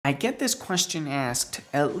I get this question asked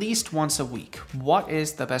at least once a week. What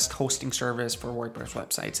is the best hosting service for WordPress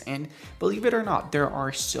websites? And believe it or not, there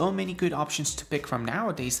are so many good options to pick from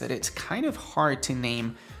nowadays that it's kind of hard to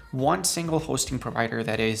name one single hosting provider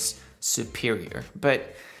that is superior.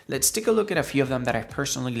 But let's take a look at a few of them that I've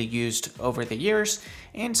personally used over the years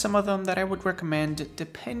and some of them that I would recommend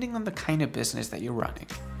depending on the kind of business that you're running.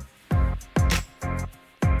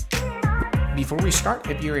 Before we start,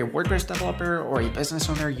 if you're a WordPress developer or a business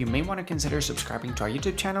owner, you may want to consider subscribing to our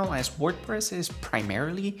YouTube channel, as WordPress is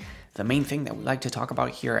primarily the main thing that we like to talk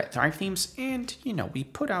about here at Thrive Themes, and we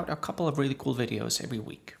put out a couple of really cool videos every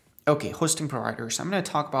week. Okay, hosting providers. I'm going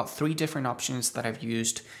to talk about 3 different options that I've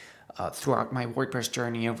used throughout my WordPress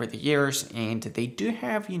journey over the years, and they do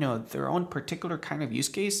have their own particular kind of use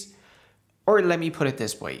case. Or let me put it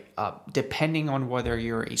this way, depending on whether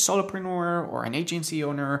you're a solopreneur or an agency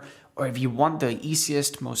owner, or if you want the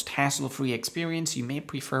easiest, most hassle-free experience, you may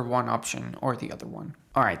prefer one option or the other one.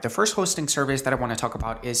 All right, the first hosting service that I want to talk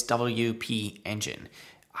about is WPEngine.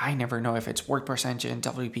 I never know if it's WordPress Engine,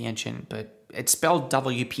 WPEngine, but it's spelled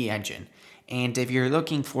WPEngine. And if you're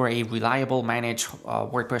looking for a reliable managed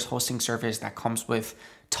WordPress hosting service that comes with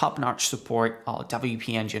top-notch support,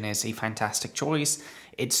 WPEngine is a fantastic choice.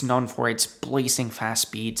 It's known for its blazing fast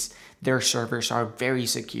speeds. Their servers are very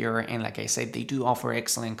secure, and like I said, they do offer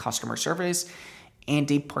excellent customer service.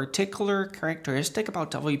 And a particular characteristic about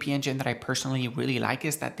WPEngine that I personally really like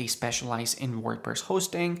is that they specialize in WordPress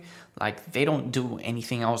hosting. Like, they don't do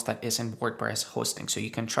anything else that isn't WordPress hosting, so you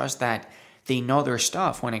can trust that they know their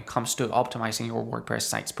stuff when it comes to optimizing your WordPress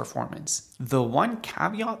site's performance. The one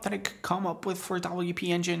caveat that I could come up with for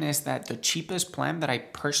WPEngine is that the cheapest plan that I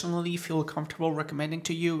personally feel comfortable recommending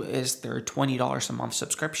to you is their $20 a month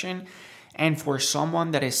subscription. And for someone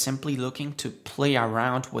that is simply looking to play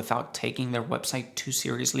around without taking their website too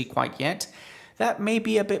seriously quite yet, that may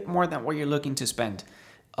be a bit more than what you're looking to spend.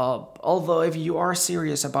 Although if you are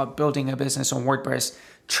serious about building a business on WordPress,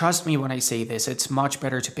 trust me when I say this, it's much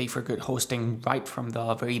better to pay for good hosting right from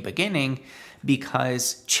the very beginning,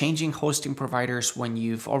 because changing hosting providers when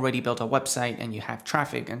you've already built a website and you have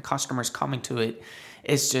traffic and customers coming to it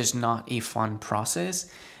is just not a fun process.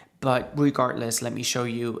 But regardless, let me show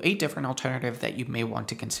you a different alternative that you may want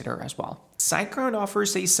to consider as well. Siteground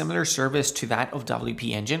offers a similar service to that of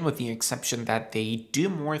WPEngine, with the exception that they do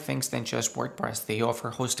more things than just WordPress. They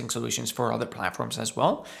offer hosting solutions for other platforms as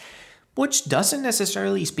well, which doesn't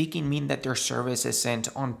necessarily speaking mean that their service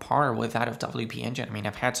isn't on par with that of WPEngine. I mean,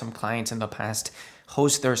 I've had some clients in the past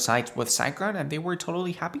host their sites with Siteground and they were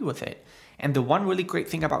totally happy with it. And the one really great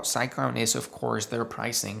thing about Siteground is, of course, their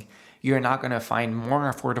pricing. You're not going to find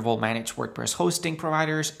more affordable managed WordPress hosting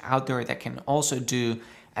providers out there that can also do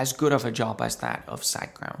as good of a job as that of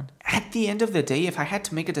Siteground. At the end of the day, if I had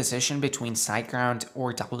to make a decision between Siteground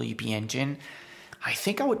or WPEngine, I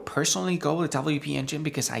think I would personally go with WPEngine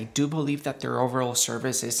because I do believe that their overall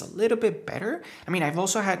service is a little bit better. I mean, I've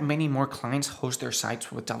also had many more clients host their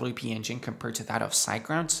sites with WPEngine compared to that of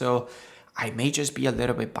Siteground, so I may just be a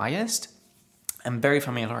little bit biased. I'm very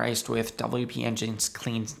familiarized with WPEngine's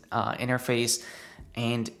clean interface,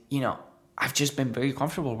 and I've just been very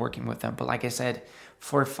comfortable working with them. But like I said,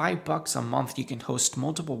 for $5 a month, you can host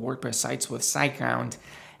multiple WordPress sites with Siteground,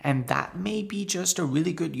 and that may be just a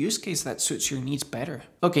really good use case that suits your needs better.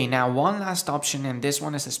 Okay, now one last option, and this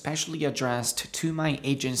one is especially addressed to my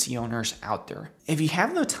agency owners out there. If you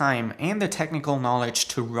have the time and the technical knowledge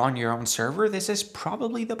to run your own server, this is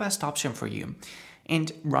probably the best option for you.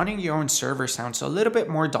 And running your own server sounds a little bit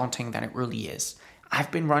more daunting than it really is.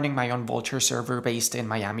 I've been running my own Vultr server based in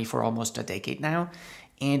Miami for almost a decade now,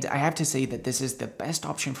 and I have to say that this is the best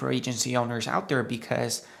option for agency owners out there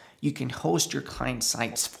because you can host your client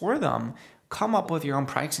sites for them, come up with your own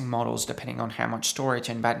pricing models depending on how much storage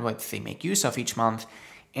and bandwidth they make use of each month,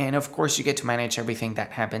 and of course you get to manage everything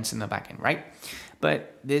that happens in the backend, right?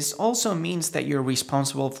 But this also means that you're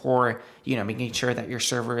responsible for, making sure that your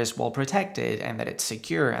server is well protected and that it's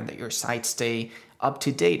secure and that your sites stay up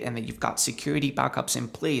to date and that you've got security backups in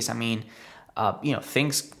place. I mean,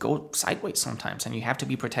 things go sideways sometimes and you have to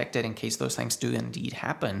be protected in case those things do indeed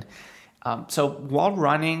happen. So while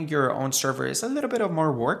running your own server is a little bit of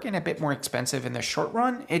more work and a bit more expensive in the short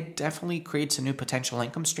run, it definitely creates a new potential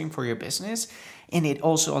income stream for your business. And it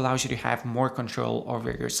also allows you to have more control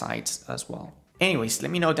over your sites as well. Anyways, let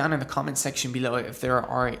me know down in the comment section below if there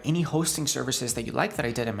are any hosting services that you like that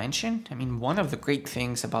I didn't mention. I mean, one of the great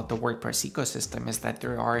things about the WordPress ecosystem is that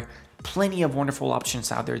there are plenty of wonderful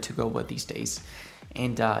options out there to go with these days.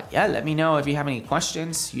 And yeah, let me know if you have any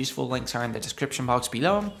questions. Useful links are in the description box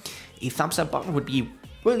below. A thumbs up button would be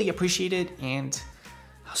really appreciated. And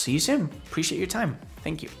I'll see you soon. Appreciate your time.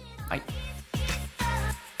 Thank you. Bye.